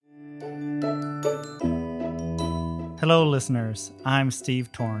Hello, listeners. I'm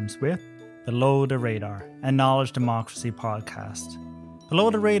Steve Torrance with Below the Radar, a knowledge democracy podcast.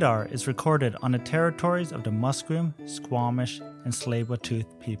 Below the Radar is recorded on the territories of the Musqueam, Squamish, and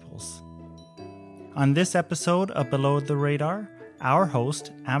Tsleil-Waututh peoples. On this episode of Below the Radar, our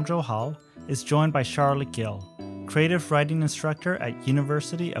host, Amjo Hall, is joined by Charlotte Gill, creative writing instructor at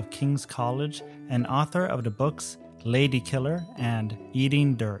University of King's College and author of the books Lady Killer and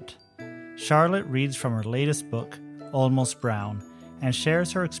Eating Dirt. Charlotte reads from her latest book, Almost Brown, and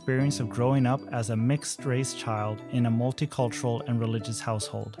shares her experience of growing up as a mixed-race child in a multicultural and religious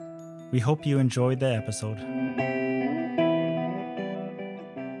household. We hope you enjoyed the episode.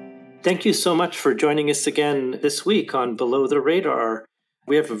 Thank you so much for joining us again this week on Below the Radar.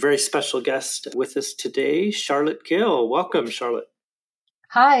 We have a very special guest with us today, Charlotte Gill. Welcome, Charlotte.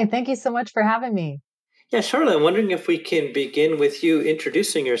 Hi, thank you so much for having me. Yeah, Charlotte, I'm wondering if we can begin with you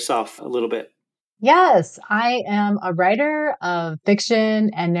introducing yourself a little bit. Yes, I am a writer of fiction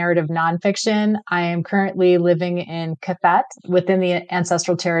and narrative nonfiction. I am currently living in Cathet within the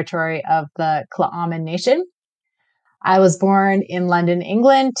ancestral territory of the Tla'amin Nation. I was born in London,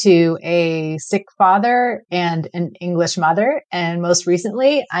 England to a Sikh father and an English mother. And most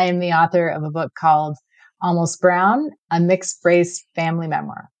recently, I am the author of a book called Almost Brown, a mixed-race family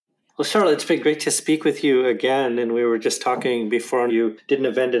memoir. Well, Charlotte, it's been great to speak with you again. And we were just talking before you did an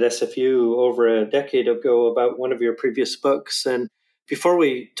event at SFU over a decade ago about one of your previous books. And before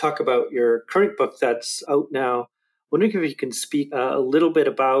we talk about your current book that's out now, wondering if you can speak a little bit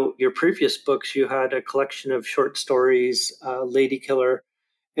about your previous books. You had a collection of short stories, Lady Killer,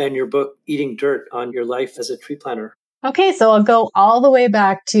 and your book, Eating Dirt, on your life as a tree planter. Okay, so I'll go all the way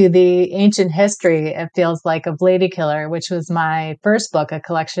back to the ancient history, it feels like, of Lady Killer, which was my first book, a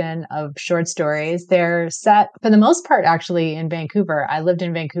collection of short stories. They're set, for the most part, actually, in Vancouver. I lived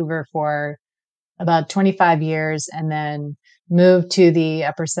in Vancouver for about 25 years and then moved to the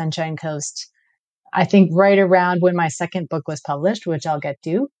Upper Sunshine Coast, I think right around when my second book was published, which I'll get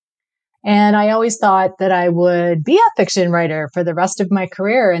to. And I always thought that I would be a fiction writer for the rest of my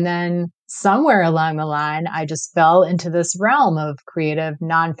career. And then somewhere along the line, I just fell into this realm of creative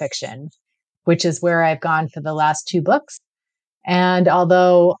nonfiction, which is where I've gone for the last two books. And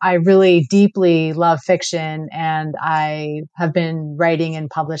although I really deeply love fiction and I have been writing and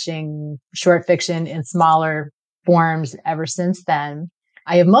publishing short fiction in smaller forms ever since then,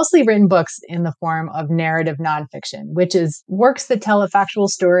 I have mostly written books in the form of narrative nonfiction, which is works that tell a factual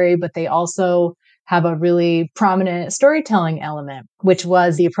story, but they also have a really prominent storytelling element, which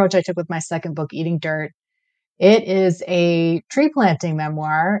was the approach I took with my second book, Eating Dirt. It is a tree planting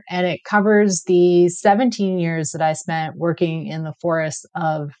memoir, and it covers the 17 years that I spent working in the forests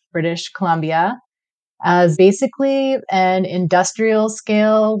of British Columbia as basically an industrial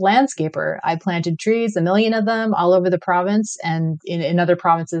scale landscaper. I planted trees, 1 million of them, all over the province and in other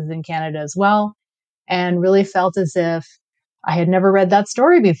provinces in Canada as well, and really felt as if I had never read that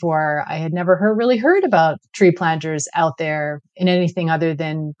story before. I had never really heard about tree planters out there in anything other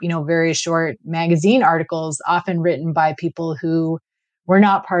than, very short magazine articles, often written by people who were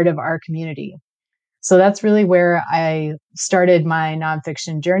not part of our community. So that's really where I started my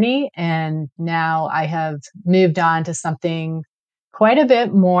nonfiction journey. And now I have moved on to something quite a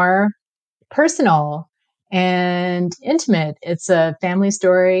bit more personal and intimate. It's a family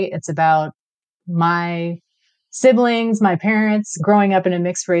story. It's about my siblings, my parents growing up in a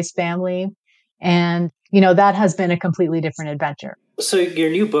mixed race family. And, that has been a completely different adventure. So your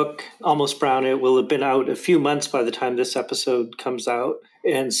new book, Almost Brown, it will have been out a few months by the time this episode comes out.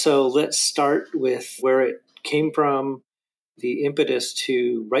 And so let's start with where it came from, the impetus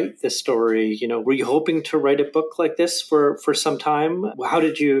to write this story. Were you hoping to write a book like this for some time? How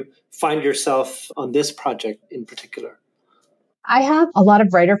did you find yourself on this project in particular? I have a lot of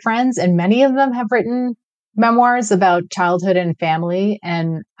writer friends, and many of them have written memoirs about childhood and family.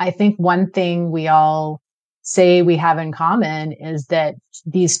 And I think one thing we all say we have in common is that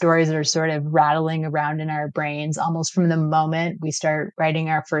these stories are sort of rattling around in our brains almost from the moment we start writing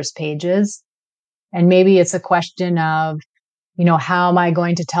our first pages. And maybe it's a question of, how am I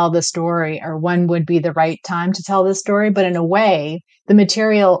going to tell the story, or when would be the right time to tell the story? But in a way, the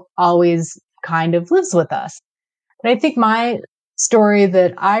material always kind of lives with us. But I think my story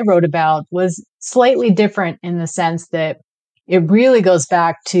that I wrote about was slightly different in the sense that it really goes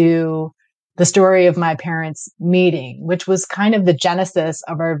back to the story of my parents meeting, which was kind of the genesis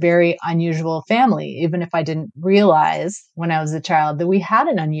of our very unusual family, even if I didn't realize when I was a child that we had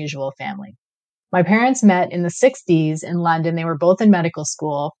an unusual family. My parents met in the 60s in London. They were both in medical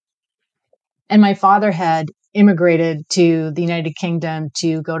school. And my father had immigrated to the United Kingdom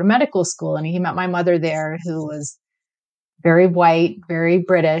to go to medical school. And he met my mother there, who was very white, very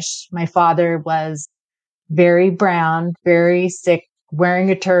British. My father was very brown, very sick, wearing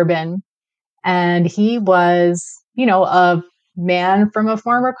a turban. And he was, a man from a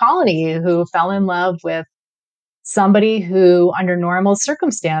former colony who fell in love with somebody who, under normal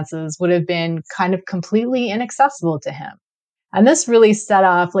circumstances, would have been kind of completely inaccessible to him. And this really set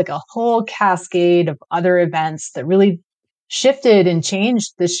off like a whole cascade of other events that really shifted and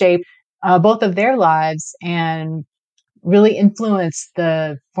changed the shape, both of their lives and really influenced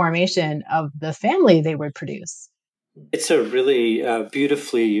the formation of the family they would produce. It's a really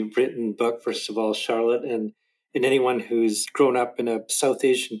beautifully written book, first of all, Charlotte, and anyone who's grown up in a South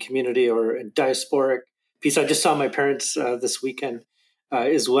Asian community or a diasporic piece. I just saw my parents this weekend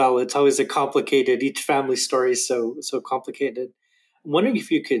as well. It's always a complicated, each family story is so complicated. I'm wondering if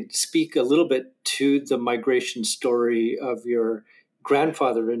you could speak a little bit to the migration story of your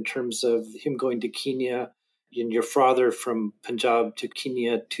grandfather in terms of him going to Kenya and your father from Punjab to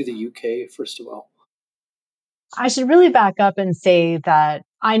Kenya to the UK, first of all. I should really back up and say that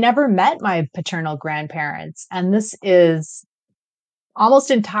I never met my paternal grandparents. And this is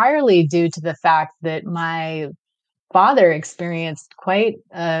almost entirely due to the fact that my father experienced quite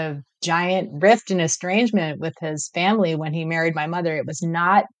a giant rift and estrangement with his family when he married my mother. It was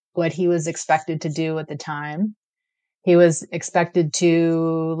not what he was expected to do at the time. He was expected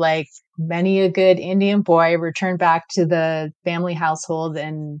to, like many a good Indian boy, return back to the family household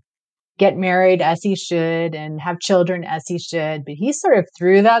and get married as he should and have children as he should. But he sort of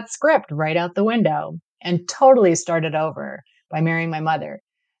threw that script right out the window and totally started over by marrying my mother.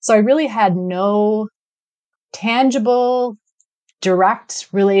 So I really had no tangible, direct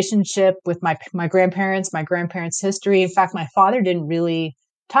relationship with my grandparents' history. In fact, my father didn't really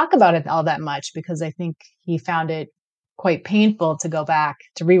talk about it all that much because I think he found it quite painful to go back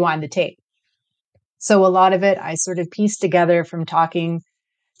to rewind the tape. So a lot of it I sort of pieced together from talking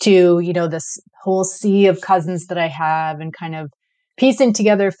to, this whole sea of cousins that I have and kind of piecing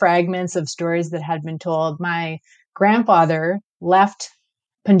together fragments of stories that had been told. My grandfather left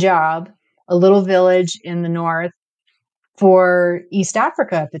Punjab, a little village in the north, for East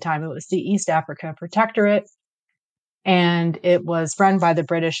Africa at the time. It was the East Africa Protectorate, and it was run by the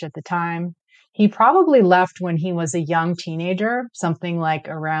British at the time. He probably left when he was a young teenager, something like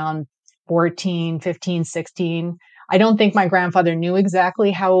around 14, 15, 16. I don't think my grandfather knew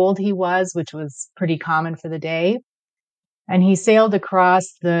exactly how old he was, which was pretty common for the day. And he sailed across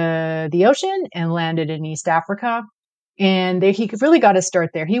the ocean and landed in East Africa. And he really got to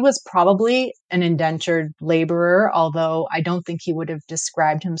start there. He was probably an indentured laborer, although I don't think he would have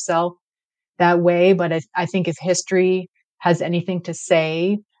described himself that way. But I think if history has anything to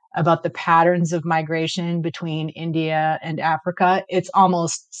say about the patterns of migration between India and Africa, it's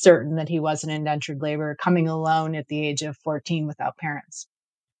almost certain that he was an indentured laborer coming alone at the age of 14 without parents.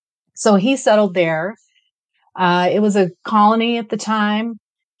 So he settled there. It was a colony at the time.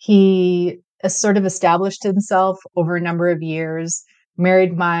 He sort of established himself over a number of years,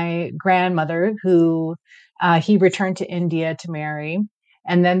 married my grandmother, who he returned to India to marry.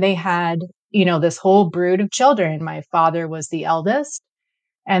 And then they had, this whole brood of children. My father was the eldest.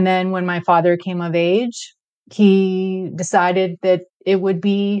 And then when my father came of age, he decided that it would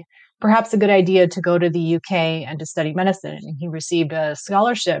be perhaps a good idea to go to the UK and to study medicine. And he received a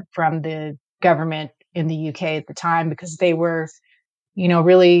scholarship from the government in the UK at the time because they were,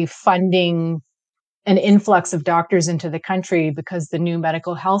 really funding an influx of doctors into the country because the new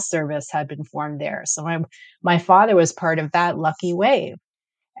medical health service had been formed there. So my father was part of that lucky wave.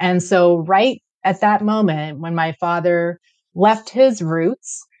 And so right at that moment, when my father left his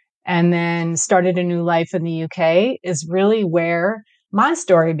roots and then started a new life in the UK, is really where my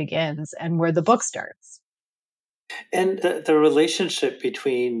story begins and where the book starts. And the relationship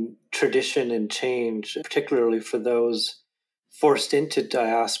between tradition and change, particularly for those forced into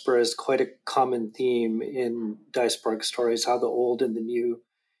diaspora, is quite a common theme in diasporic stories, how the old and the new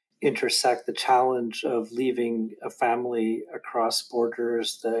intersect, the challenge of leaving a family across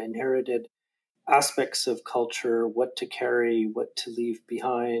borders, the inherited aspects of culture, what to carry, what to leave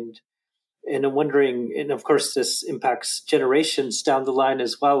behind. And I'm wondering, and of course, this impacts generations down the line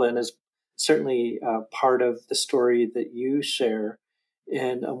as well, and is certainly part of the story that you share.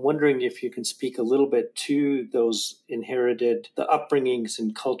 And I'm wondering if you can speak a little bit to those inherited, the upbringings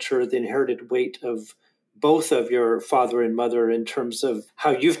and culture, the inherited weight of both of your father and mother in terms of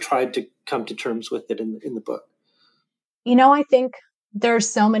how you've tried to come to terms with it in the book. I think there's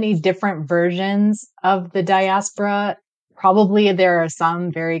so many different versions of the diaspora. Probably there are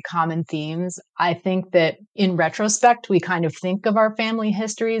some very common themes. I think that in retrospect, we kind of think of our family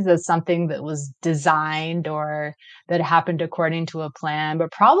histories as something that was designed or that happened according to a plan,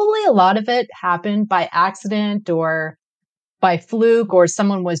 but probably a lot of it happened by accident or by fluke, or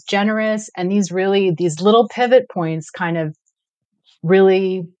someone was generous. And these little pivot points kind of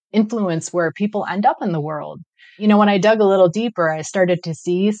really influence where people end up in the world. When I dug a little deeper, I started to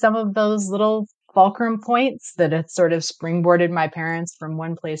see some of those little fulcrum points that had sort of springboarded my parents from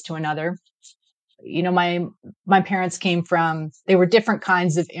one place to another. My parents they were different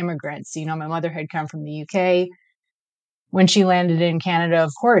kinds of immigrants. My mother had come from the UK. When she landed in Canada,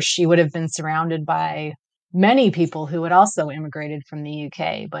 of course, she would have been surrounded by many people who had also immigrated from the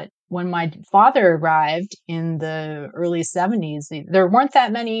UK. But when my father arrived in the early 70s, there weren't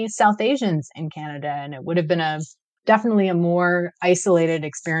that many South Asians in Canada, and it would have been definitely a more isolated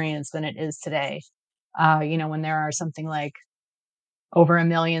experience than it is today. When there are something like over 1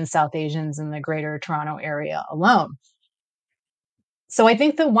 million South Asians in the greater Toronto area alone. So I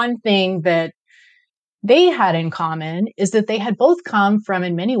think the one thing that they had in common is that they had both come from,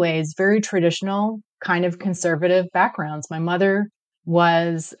 in many ways, very traditional kind of conservative backgrounds. My mother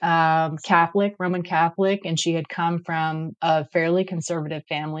was Catholic, Roman Catholic, and she had come from a fairly conservative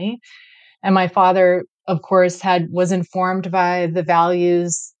family. And my father, of course, was informed by the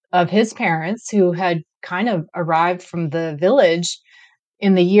values of his parents, who had kind of arrived from the village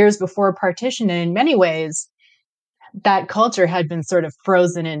in the years before partition. And in many ways, that culture had been sort of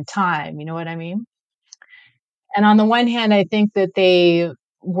frozen in time. You know what I mean? And on the one hand, I think that they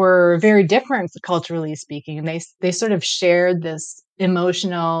were very different culturally speaking. And they sort of shared this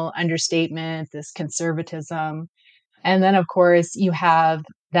emotional understatement, this conservatism. And then, of course, you have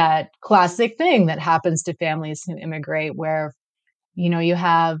that classic thing that happens to families who immigrate where, you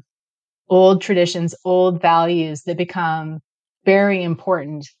have old traditions, old values that become very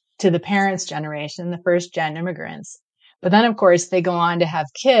important to the parents' generation, the first gen immigrants. But then, of course, they go on to have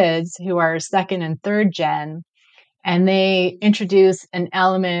kids who are second and third gen, and they introduce an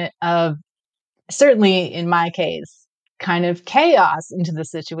element of, certainly in my case, kind of chaos into the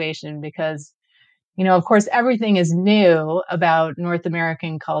situation because, of course, everything is new about North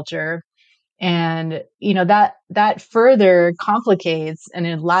American culture. And, that further complicates and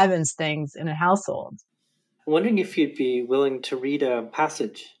enlivens things in a household. I'm wondering if you'd be willing to read a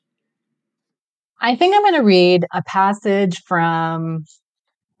passage. I think I'm going to read a passage from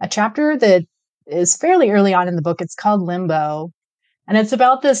a chapter that is fairly early on in the book. It's called Limbo. And it's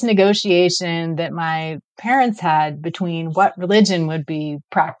about this negotiation that my parents had between what religion would be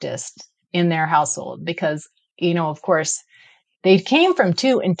practiced in their household. Because, of course, they came from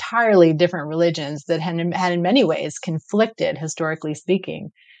two entirely different religions that had in many ways conflicted, historically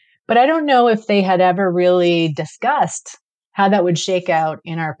speaking. But I don't know if they had ever really discussed how that would shake out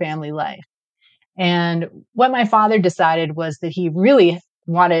in our family life. And what my father decided was that he really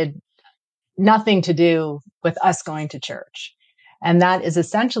wanted nothing to do with us going to church. And that is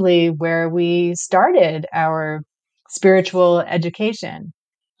essentially where we started our spiritual education.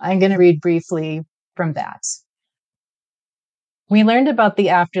 I'm going to read briefly from that. We learned about the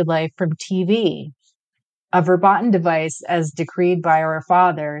afterlife from TV, a verboten device as decreed by our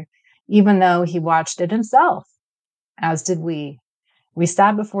father, even though he watched it himself, as did we. We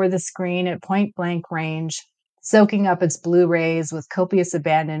sat before the screen at point blank range, soaking up its blue rays with copious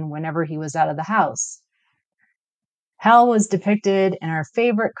abandon whenever he was out of the house. Hell was depicted in our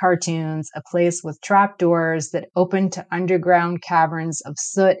favorite cartoons, a place with trapdoors that opened to underground caverns of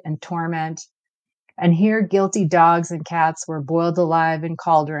soot and torment. And here guilty dogs and cats were boiled alive in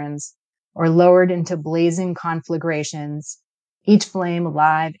cauldrons or lowered into blazing conflagrations, each flame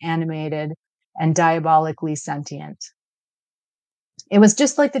alive, animated, and diabolically sentient. It was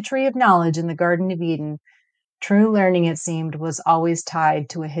just like the tree of knowledge in the Garden of Eden. True learning, it seemed, was always tied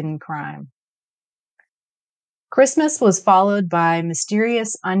to a hidden crime. Christmas was followed by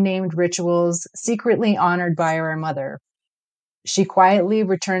mysterious, unnamed rituals secretly honored by our mother. She quietly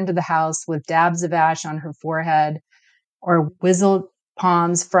returned to the house with dabs of ash on her forehead or wizzled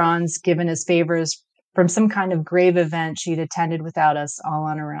palms fronds given as favors from some kind of grave event she'd attended without us, all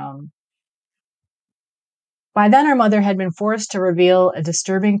on her own. By then, our mother had been forced to reveal a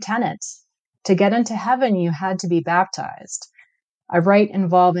disturbing tenet. To get into heaven, you had to be baptized, a rite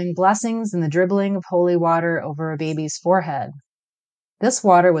involving blessings and the dribbling of holy water over a baby's forehead. This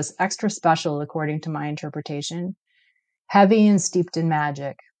water was extra special, according to my interpretation, heavy and steeped in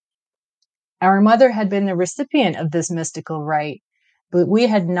magic. Our mother had been the recipient of this mystical rite, but we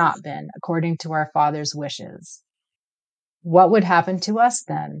had not been, according to our father's wishes. What would happen to us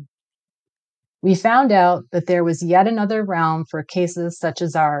then? We found out that there was yet another realm for cases such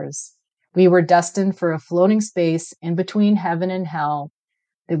as ours. We were destined for a floating space in between heaven and hell.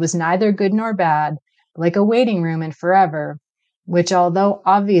 It was neither good nor bad, like a waiting room in forever, which, although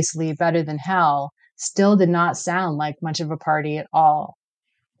obviously better than hell, still did not sound like much of a party at all.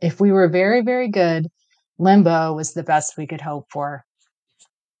 If we were very, very good, limbo was the best we could hope for.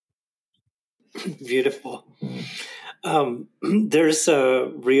 Beautiful. There's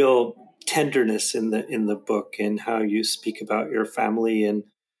a real tenderness in the book and how you speak about your family and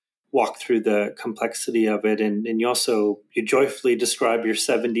walk through the complexity of it. And you joyfully describe your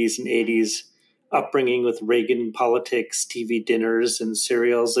 70s and 80s upbringing with Reagan politics, TV dinners, and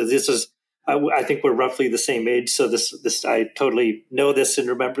cereals. This is, I think we're roughly the same age. So this I totally know this and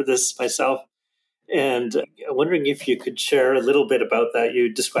remember this myself. And I'm wondering if you could share a little bit about that.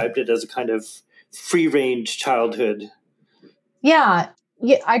 You described it as a kind of free range childhood. Yeah,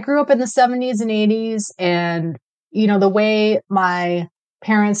 I grew up in the 70s and 80s, and the way my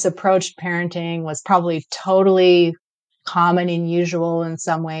parents approached parenting was probably totally common and usual in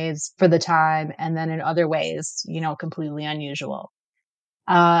some ways for the time, and then in other ways, completely unusual.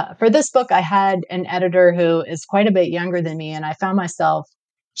 For this book, I had an editor who is quite a bit younger than me, and I found myself,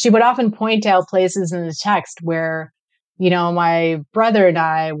 she would often point out places in the text where, my brother and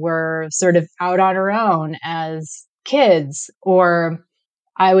I were sort of out on our own as kids, or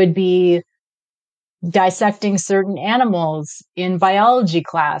I would be dissecting certain animals in biology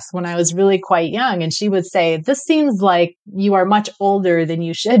class when I was really quite young. And she would say, "This seems like you are much older than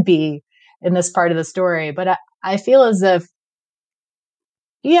you should be in this part of the story." But I feel as if,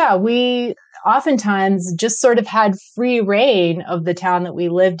 yeah, we oftentimes just sort of had free reign of the town that we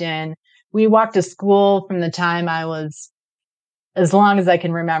lived in. We walked to school from the time I was, as long as I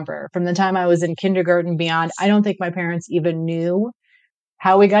can remember, from the time I was in kindergarten beyond. I don't think my parents even knew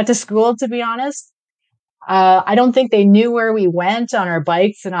how we got to school, to be honest. I don't think they knew where we went on our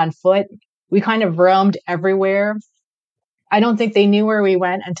bikes and on foot. We kind of roamed everywhere. I don't think they knew where we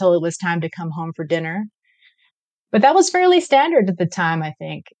went until it was time to come home for dinner. But that was fairly standard at the time, I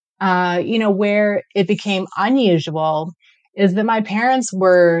think. Where it became unusual is that my parents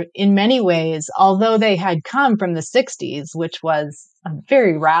were, in many ways, although they had come from the 60s, which was a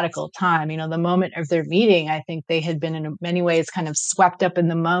very radical time, the moment of their meeting, I think they had been in many ways kind of swept up in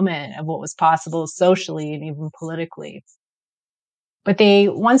the moment of what was possible socially and even politically. But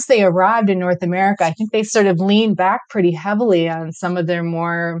once they arrived in North America, I think they sort of leaned back pretty heavily on some of their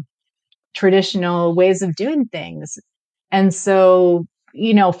more traditional ways of doing things. And so,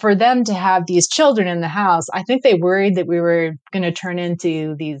 for them to have these children in the house, I think they worried that we were going to turn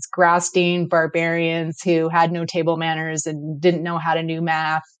into these grass-stained barbarians who had no table manners and didn't know how to do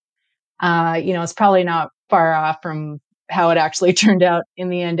math. It's probably not far off from how it actually turned out in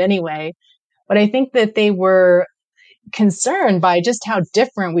the end anyway. But I think that they were concerned by just how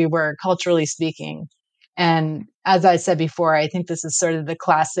different we were culturally speaking. And as I said before, I think this is sort of the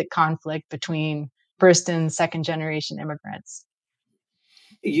classic conflict between first and second generation immigrants.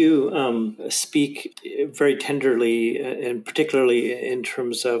 You speak very tenderly, and particularly in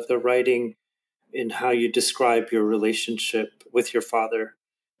terms of the writing, in how you describe your relationship with your father.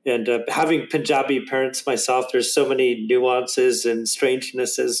 And having Punjabi parents myself, there's so many nuances and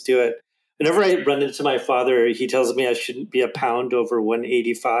strangenesses to it. Whenever I run into my father, he tells me I shouldn't be a pound over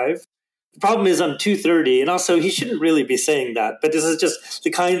 185. The problem is I'm 230, and also he shouldn't really be saying that. But this is just the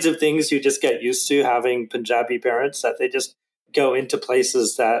kinds of things you just get used to having Punjabi parents, that they just go into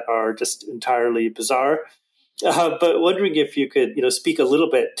places that are just entirely bizarre. But wondering if you could, speak a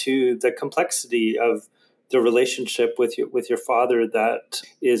little bit to the complexity of the relationship with your father that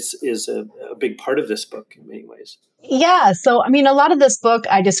is a big part of this book in many ways. Yeah. So, a lot of this book,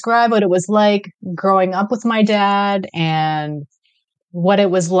 I describe what it was like growing up with my dad and what it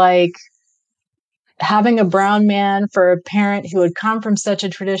was like having a brown man for a parent who had come from such a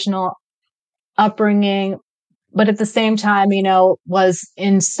traditional upbringing, but at the same time, was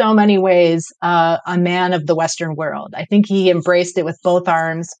in so many ways a man of the Western world. I think he embraced it with both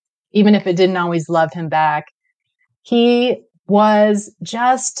arms, even if it didn't always love him back. He was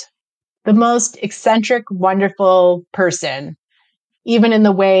just the most eccentric, wonderful person, even in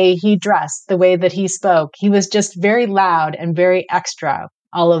the way he dressed, the way that he spoke. He was just very loud and very extra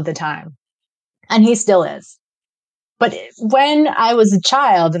all of the time. And he still is. But when I was a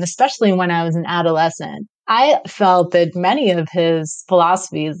child, and especially when I was an adolescent, I felt that many of his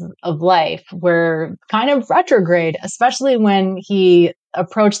philosophies of life were kind of retrograde, especially when he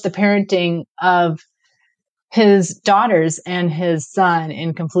approached the parenting of his daughters and his son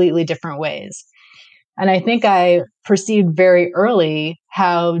in completely different ways. And I think I perceived very early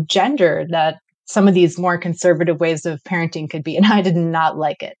how gendered that some of these more conservative ways of parenting could be. And I did not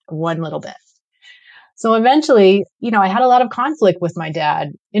like it one little bit. So eventually, I had a lot of conflict with my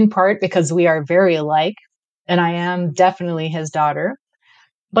dad, in part because we are very alike and I am definitely his daughter.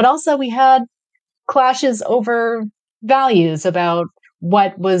 But also we had clashes over values about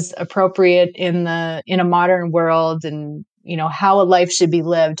what was appropriate in a modern world and, how a life should be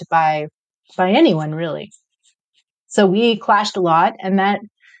lived by anyone really. So we clashed a lot, and that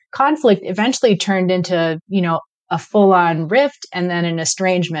conflict eventually turned into, a full-on rift and then an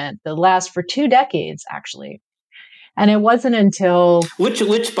estrangement that lasts for 2 decades, actually. And it wasn't until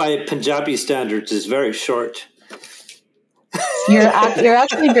which by Punjabi standards is very short. you're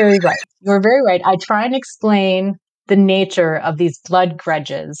actually very right. You're very right. I try and explain the nature of these blood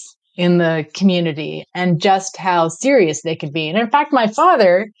grudges in the community and just how serious they could be. And in fact, my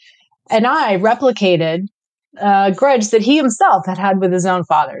father and I replicated a grudge that he himself had with his own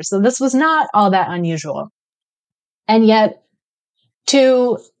father. So this was not all that unusual. And yet,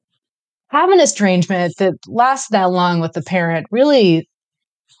 to have an estrangement that lasts that long with the parent really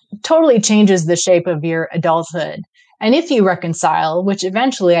totally changes the shape of your adulthood. And if you reconcile, which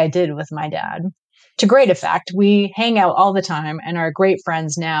eventually I did with my dad, to great effect, we hang out all the time and are great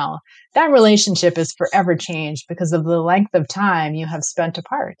friends now. That relationship is forever changed because of the length of time you have spent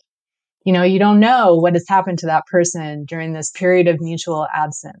apart. You don't know what has happened to that person during this period of mutual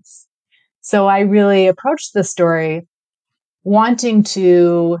absence. So I really approached the story wanting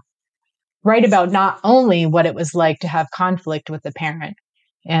to write about not only what it was like to have conflict with the parent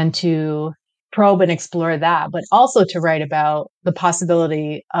and to probe and explore that, but also to write about the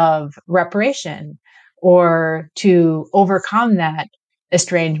possibility of reparation or to overcome that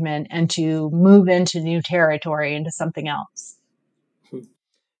estrangement and to move into new territory, into something else.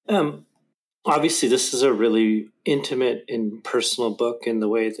 Obviously, this is a really intimate and personal book in the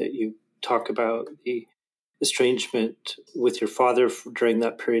way that you talk about the estrangement with your father during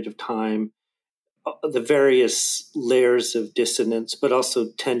that period of time, the various layers of dissonance, but also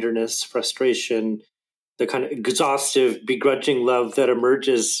tenderness, frustration, the kind of exhaustive, begrudging love that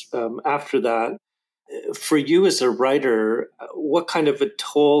emerges after that. For you as a writer, what kind of a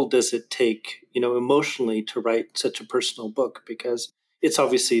toll does it take, emotionally to write such a personal book? Because it's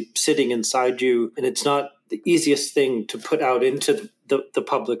obviously sitting inside you, and it's not the easiest thing to put out into the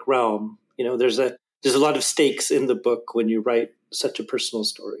public realm. There's a lot of stakes in the book when you write such a personal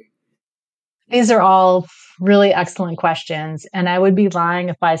story. These are all really excellent questions. And I would be lying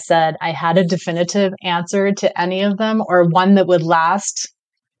if I said I had a definitive answer to any of them or one that would last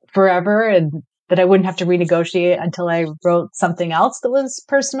forever and that I wouldn't have to renegotiate until I wrote something else that was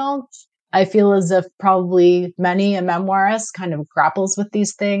personal. I feel as if probably many a memoirist kind of grapples with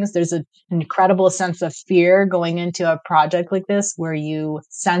these things. There's an incredible sense of fear going into a project like this where you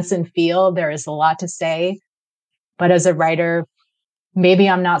sense and feel there is a lot to say. But as a writer, maybe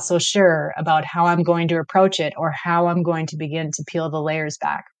I'm not so sure about how I'm going to approach it or how I'm going to begin to peel the layers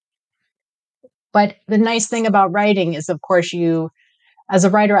back. But the nice thing about writing is, of course, as a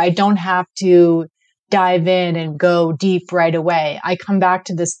writer, I don't have to dive in and go deep right away. I come back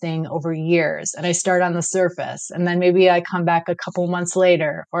to this thing over years and I start on the surface. And then maybe I come back a couple months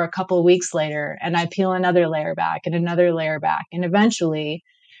later or a couple weeks later and I peel another layer back and another layer back. And eventually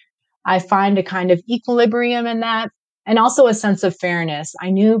I find a kind of equilibrium in that and also a sense of fairness. I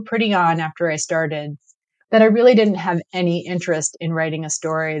knew pretty on after I started that I really didn't have any interest in writing a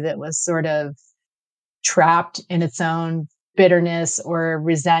story that was sort of trapped in its own bitterness or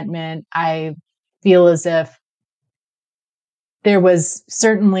resentment. I feel as if there was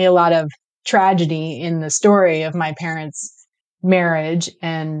certainly a lot of tragedy in the story of my parents' marriage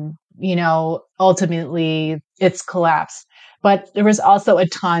and, ultimately its collapse. But there was also a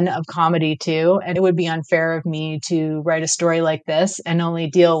ton of comedy too. And it would be unfair of me to write a story like this and only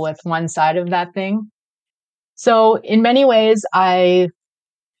deal with one side of that thing. So in many ways, I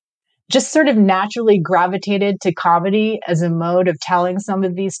just sort of naturally gravitated to comedy as a mode of telling some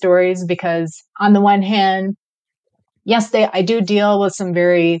of these stories because on the one hand, yes, I do deal with some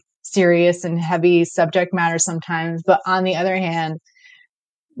very serious and heavy subject matter sometimes, but on the other hand,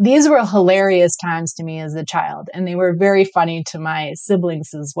 these were hilarious times to me as a child, and they were very funny to my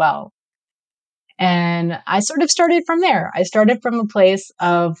siblings as well. And I sort of started from there. I started from a place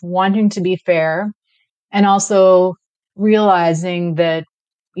of wanting to be fair and also realizing that,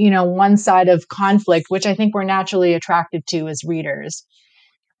 one side of conflict, which I think we're naturally attracted to as readers.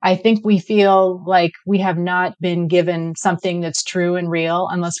 I think we feel like we have not been given something that's true and real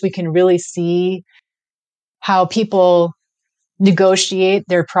unless we can really see how people negotiate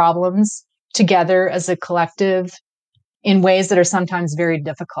their problems together as a collective in ways that are sometimes very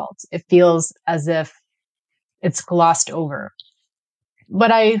difficult. It feels as if it's glossed over.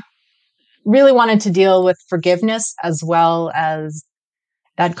 But I really wanted to deal with forgiveness as well as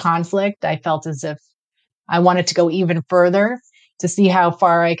that conflict. I felt as if I wanted to go even further to see how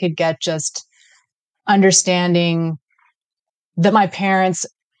far I could get, just understanding that my parents,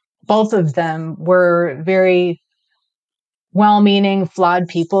 both of them, were very well-meaning, flawed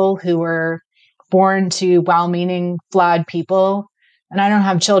people who were born to well-meaning, flawed people. And I don't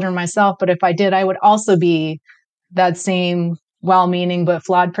have children myself, but if I did, I would also be that same well-meaning but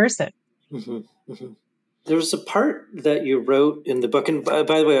flawed person. Mm-hmm, mm-hmm. There was a part that you wrote in the book, and by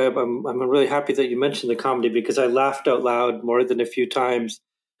the way, I'm really happy that you mentioned the comedy, because I laughed out loud more than a few times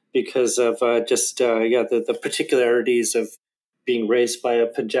because of the particularities of being raised by a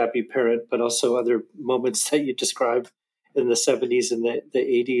Punjabi parent, but also other moments that you described in the 70s and the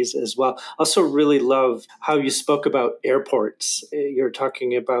 80s as well. Also really love how you spoke about airports. You're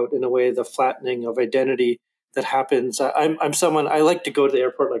talking about, in a way, the flattening of identity that happens. I'm someone, I like to go to the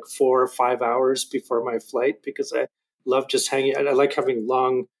airport like 4 or 5 hours before my flight because I love just hanging. I like having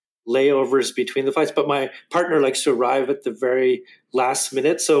long layovers between the flights, but my partner likes to arrive at the very last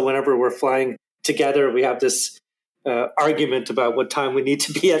minute. So whenever we're flying together, we have this argument about what time we need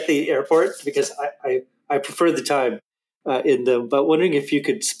to be at the airport, because I prefer the time in them. But wondering if you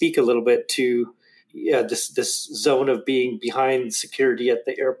could speak a little bit to this zone of being behind security at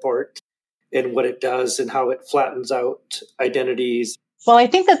the airport and what it does and how it flattens out identities. Well, I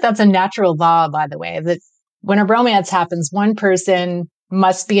think that that's a natural law, by the way, that when a romance happens, one person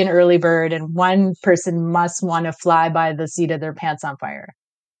must be an early bird and one person must want to fly by the seat of their pants on fire.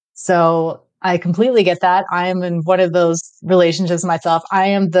 So I completely get that. I am in one of those relationships myself. I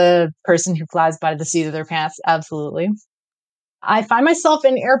am the person who flies by the seat of their pants. Absolutely. I find myself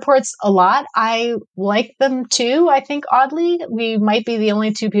in airports a lot. I like them too. I think oddly, we might be the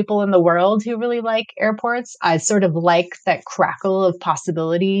only two people in the world who really like airports. I sort of like that crackle of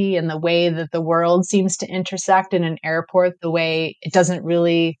possibility and the way that the world seems to intersect in an airport, the way it doesn't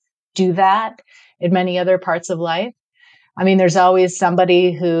really do that in many other parts of life. I mean, there's always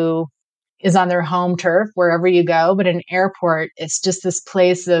somebody who is on their home turf wherever you go, but an airport, it's just this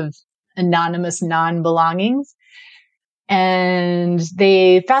place of anonymous non-belonging. And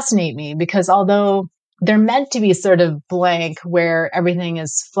they fascinate me because although they're meant to be sort of blank where everything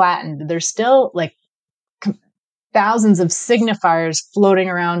is flattened, there's still like thousands of signifiers floating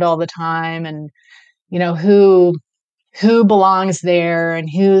around all the time. And, you know, who belongs there and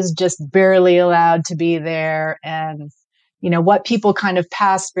who's just barely allowed to be there. And, you know, what people kind of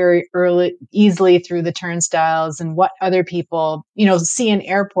pass very easily through the turnstiles and what other people, you know, see an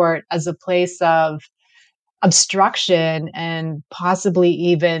airport as a place of obstruction and possibly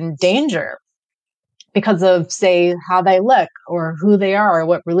even danger because of, say, how they look or who they are or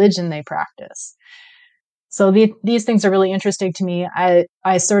what religion they practice. So these things are really interesting to me. I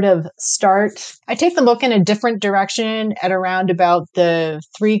take the book in a different direction at around about the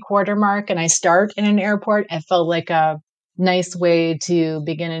 3/4 mark, and I start in an airport. It felt like a nice way to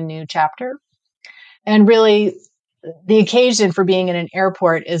begin a new chapter. And really, the occasion for being in an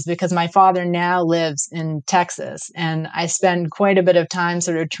airport is because my father now lives in Texas, and I spend quite a bit of time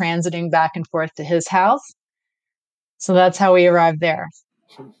sort of transiting back and forth to his house. So that's how we arrived there.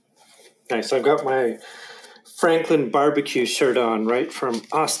 Nice. I've got my Franklin barbecue shirt on, right, from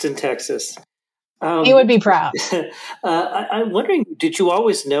Austin, Texas. He would be proud. I'm wondering, did you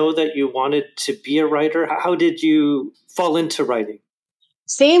always know that you wanted to be a writer? How did you fall into writing?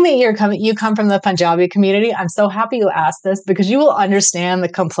 Seeing that you come from the Punjabi community, I'm so happy you asked this because you will understand the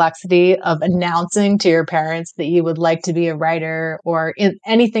complexity of announcing to your parents that you would like to be a writer or in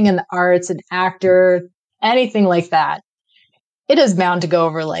anything in the arts, an actor, anything like that. It is bound to go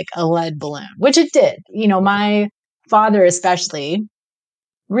over like a lead balloon, which it did. You know, my father especially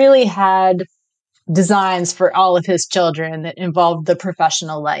really had designs for all of his children that involved the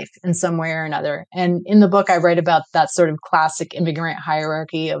professional life in some way or another. And in the book, I write about that sort of classic immigrant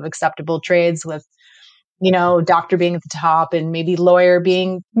hierarchy of acceptable trades with, you know, doctor being at the top and maybe lawyer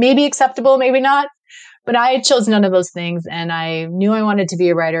being maybe acceptable, maybe not. But I chose none of those things. And I knew I wanted to be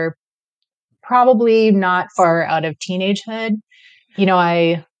a writer, probably not far out of teenagehood. You know,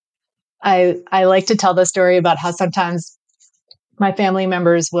 I like to tell the story about how sometimes my family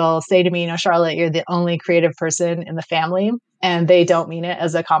members will say to me, you know, Charlotte, you're the only creative person in the family. And they don't mean it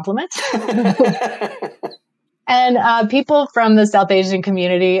as a compliment. And people from the South Asian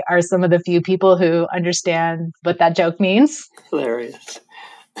community are some of the few people who understand what that joke means. Hilarious.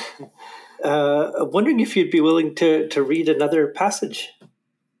 Wondering if you'd be willing to read another passage.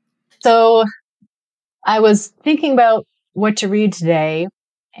 So I was thinking about what to read today,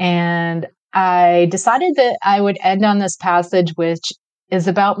 and I decided that I would end on this passage, which is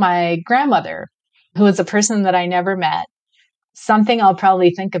about my grandmother, who is a person that I never met, something I'll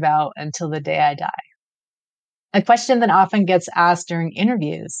probably think about until the day I die. A question that often gets asked during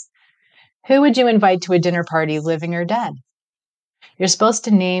interviews: who would you invite to a dinner party, living or dead? You're supposed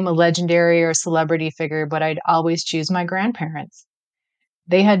to name a legendary or celebrity figure, but I'd always choose my grandparents.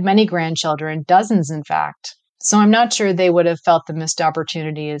 They had many grandchildren, dozens in fact, so I'm not sure they would have felt the missed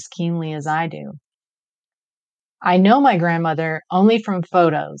opportunity as keenly as I do. I know my grandmother only from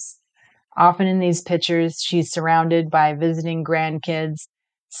photos. Often in these pictures, she's surrounded by visiting grandkids,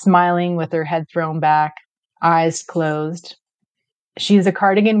 smiling with her head thrown back, eyes closed. She's a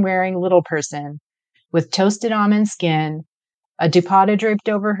cardigan-wearing little person with toasted almond skin, a dupatta draped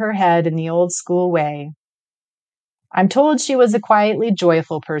over her head in the old school way. I'm told she was a quietly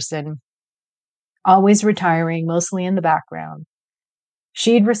joyful person, always retiring, mostly in the background.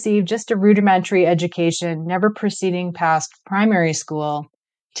 She'd received just a rudimentary education, never proceeding past primary school,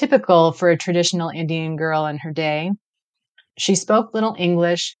 typical for a traditional Indian girl in her day. She spoke little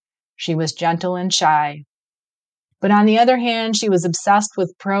English. She was gentle and shy. But on the other hand, she was obsessed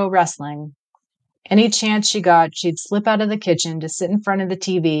with pro wrestling. Any chance she got, she'd slip out of the kitchen to sit in front of the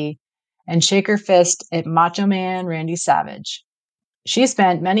TV and shake her fist at Macho Man Randy Savage. She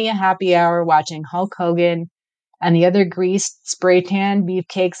spent many a happy hour watching Hulk Hogan and the other greased, spray-tanned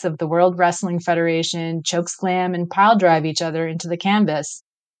beefcakes of the World Wrestling Federation chokeslam and pile-drive each other into the canvas.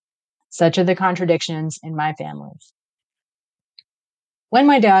 Such are the contradictions in my family. When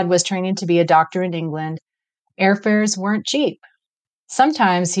my dad was training to be a doctor in England, airfares weren't cheap.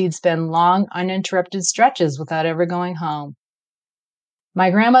 Sometimes he'd spend long, uninterrupted stretches without ever going home. My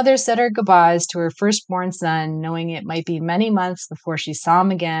grandmother said her goodbyes to her firstborn son, knowing it might be many months before she saw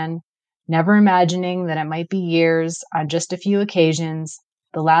him again, never imagining that it might be years on just a few occasions,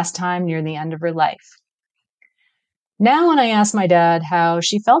 the last time near the end of her life. Now, when I ask my dad how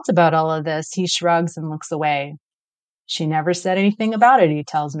she felt about all of this, he shrugs and looks away. She never said anything about it, he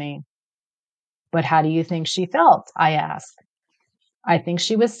tells me. But how do you think she felt? I ask. I think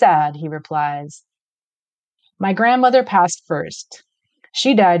she was sad, he replies. My grandmother passed first.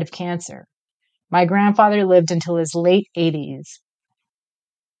 She died of cancer. My grandfather lived until his late 80s.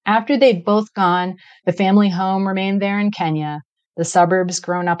 After they'd both gone, the family home remained there in Kenya, the suburbs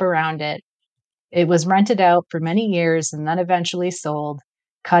grown up around it. It was rented out for many years and then eventually sold,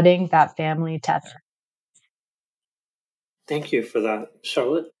 cutting that family tether. Thank you for that,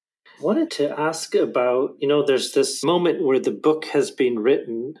 Charlotte. I wanted to ask about, there's this moment where the book has been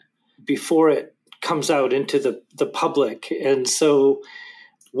written before it comes out into the public. And so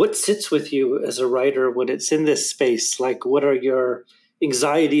what sits with you as a writer when it's in this space? Like, what are your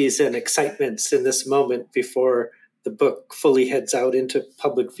anxieties and excitements in this moment before the book fully heads out into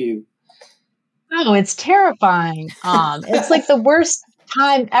public view? Oh, it's terrifying. It's like the worst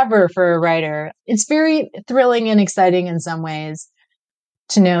time ever for a writer. It's very thrilling and exciting in some ways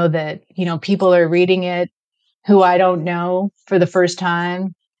to know that, people are reading it who I don't know for the first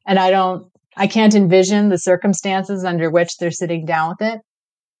time. And I can't envision the circumstances under which they're sitting down with it.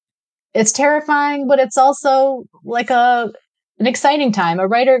 It's terrifying, but it's also like an exciting time. A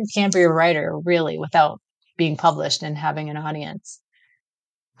writer can't be a writer really without being published and having an audience.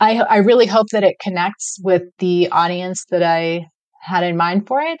 I really hope that it connects with the audience that I had in mind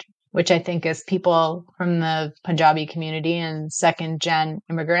for it, which I think is people from the Punjabi community and second-gen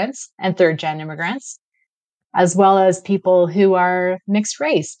immigrants and third-gen immigrants, as well as people who are mixed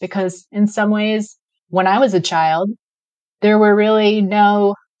race. Because in some ways, when I was a child, there were really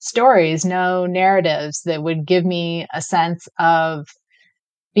no stories, no narratives that would give me a sense of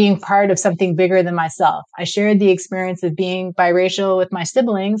being part of something bigger than myself. I shared the experience of being biracial with my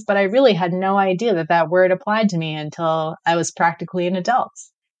siblings, but I really had no idea that that word applied to me until I was practically an adult.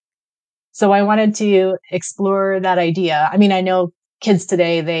 So I wanted to explore that idea. I mean, I know kids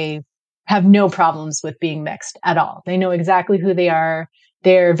today, they have no problems with being mixed at all. They know exactly who they are.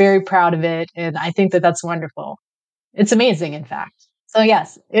 They're very proud of it. And I think that that's wonderful. It's amazing, in fact. So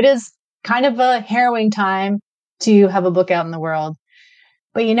yes, it is kind of a harrowing time to have a book out in the world.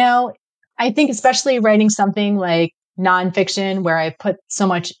 But, I think especially writing something like nonfiction where I put so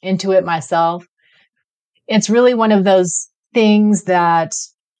much into it myself, it's really one of those things that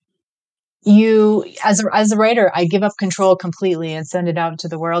as a writer, I give up control completely and send it out to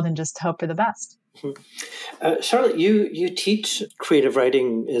the world and just hope for the best. Charlotte, you teach creative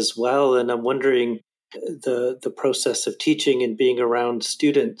writing as well, and I'm wondering the process of teaching and being around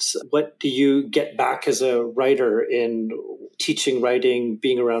students. What do you get back as a writer in teaching writing,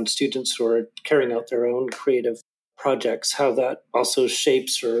 being around students who are carrying out their own creative projects, how that also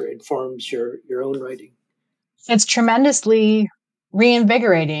shapes or informs your own writing. It's tremendously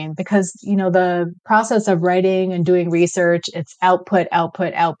reinvigorating because, the process of writing and doing research, it's output,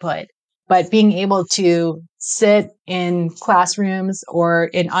 output, output. But being able to sit in classrooms or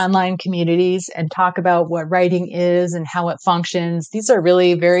in online communities and talk about what writing is and how it functions, these are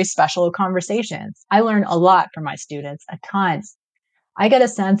really very special conversations. I learn a lot from my students, a ton. I get a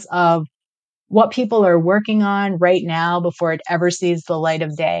sense of what people are working on right now before it ever sees the light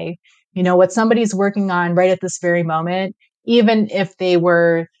of day. What somebody's working on right at this very moment, even if they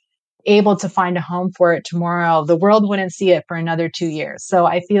were able to find a home for it tomorrow, the world wouldn't see it for another 2 years. So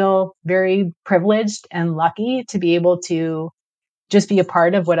I feel very privileged and lucky to be able to just be a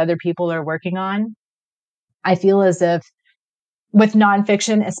part of what other people are working on. I feel as if with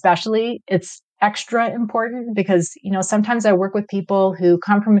nonfiction, especially, it's extra important because, sometimes I work with people who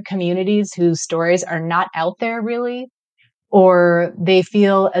come from communities whose stories are not out there really, or they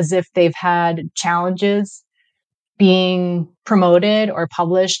feel as if they've had challenges being promoted or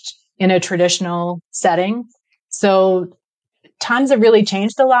published in a traditional setting. So times have really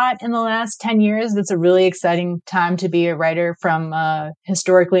changed a lot in the last 10 years. It's a really exciting time to be a writer from a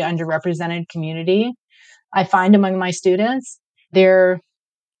historically underrepresented community. I find among my students, they're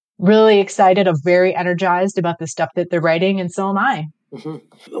really excited or very energized about the stuff that they're writing, and so am I.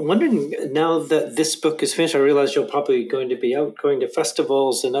 Mm-hmm. I'm wondering, now that this book is finished, I realize you're probably going to be out going to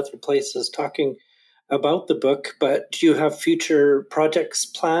festivals and other places talking about the book, but do you have future projects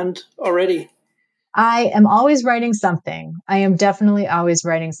planned already? I am always writing something. I am definitely always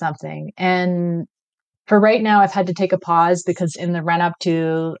writing something. And for right now, I've had to take a pause because in the run up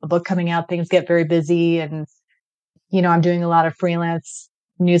to a book coming out, things get very busy. And, I'm doing a lot of freelance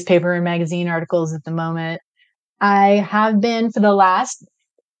newspaper and magazine articles at the moment. I have been for the last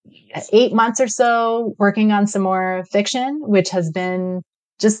 8 months or so working on some more fiction, which has been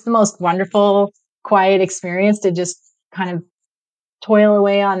just the most wonderful, quiet experience to just kind of toil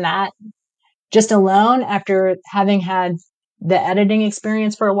away on that just alone after having had the editing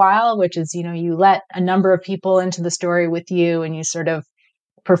experience for a while, which is, you let a number of people into the story with you and you sort of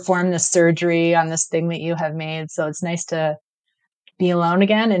perform this surgery on this thing that you have made. So it's nice to be alone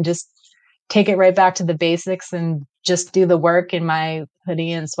again and just take it right back to the basics and just do the work in my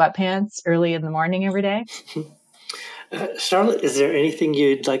hoodie and sweatpants early in the morning every day. Charlotte, is there anything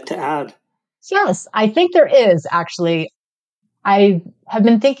you'd like to add? Yes, I think there is actually. I have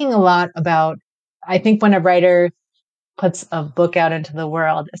been thinking a lot about, I think when a writer puts a book out into the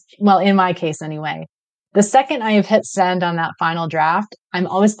world, well, in my case anyway, the second I have hit send on that final draft, I'm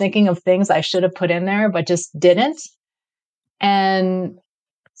always thinking of things I should have put in there, but just didn't. And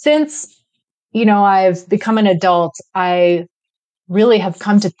since, I've become an adult, I really have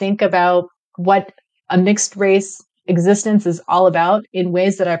come to think about what a mixed race existence is all about in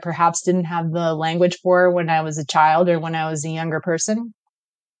ways that I perhaps didn't have the language for when I was a child or when I was a younger person.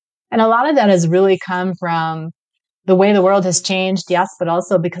 And a lot of that has really come from the way the world has changed, yes, but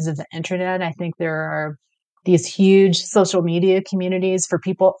also because of the internet. I think there are these huge social media communities for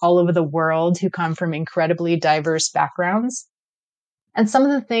people all over the world who come from incredibly diverse backgrounds. And some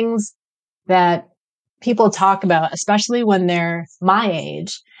of the things that people talk about, especially when they're my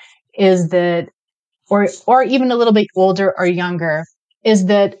age, is that, or even a little bit older or younger, is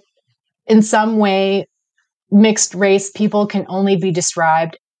that in some way, mixed race people can only be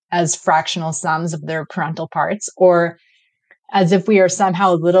described as fractional sums of their parental parts, or as if we are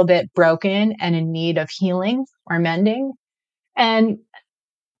somehow a little bit broken and in need of healing or mending. And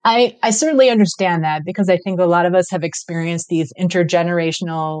I certainly understand that because I think a lot of us have experienced these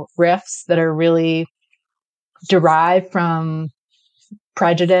intergenerational rifts that are really derived from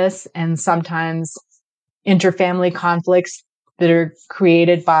prejudice and sometimes interfamily conflicts that are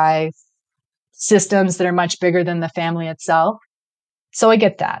created by systems that are much bigger than the family itself. So I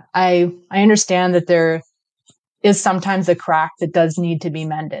get that. I understand that there is sometimes a crack that does need to be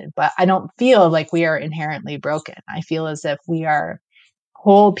mended, but I don't feel like we are inherently broken. I feel as if we are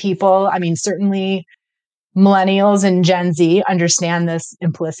whole people. I mean, certainly millennials and Gen Z understand this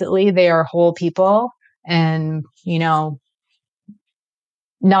implicitly. They are whole people and,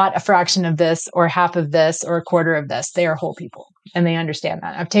 not a fraction of this or half of this or a quarter of this. They are whole people and they understand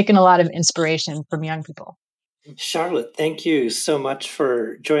that. I've taken a lot of inspiration from young people. Charlotte, thank you so much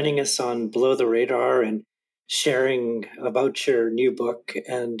for joining us on Below the Radar and sharing about your new book,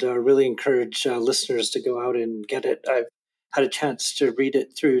 and really encourage listeners to go out and get it. I've had a chance to read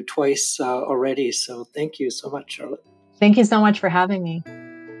it through twice already, so thank you so much, Charlotte. Thank you so much for having me.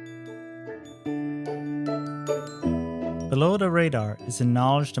 Below the Radar is a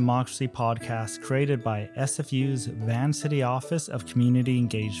knowledge democracy podcast created by SFU's Van City Office of Community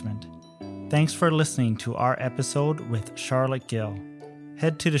Engagement. Thanks for listening to our episode with Charlotte Gill.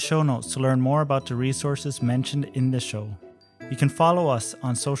 Head to the show notes to learn more about the resources mentioned in the show. You can follow us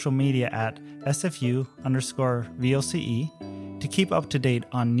on social media at SFU_VOCE to keep up to date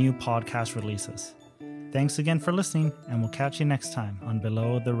on new podcast releases. Thanks again for listening, and we'll catch you next time on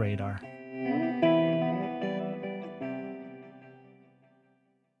Below the Radar.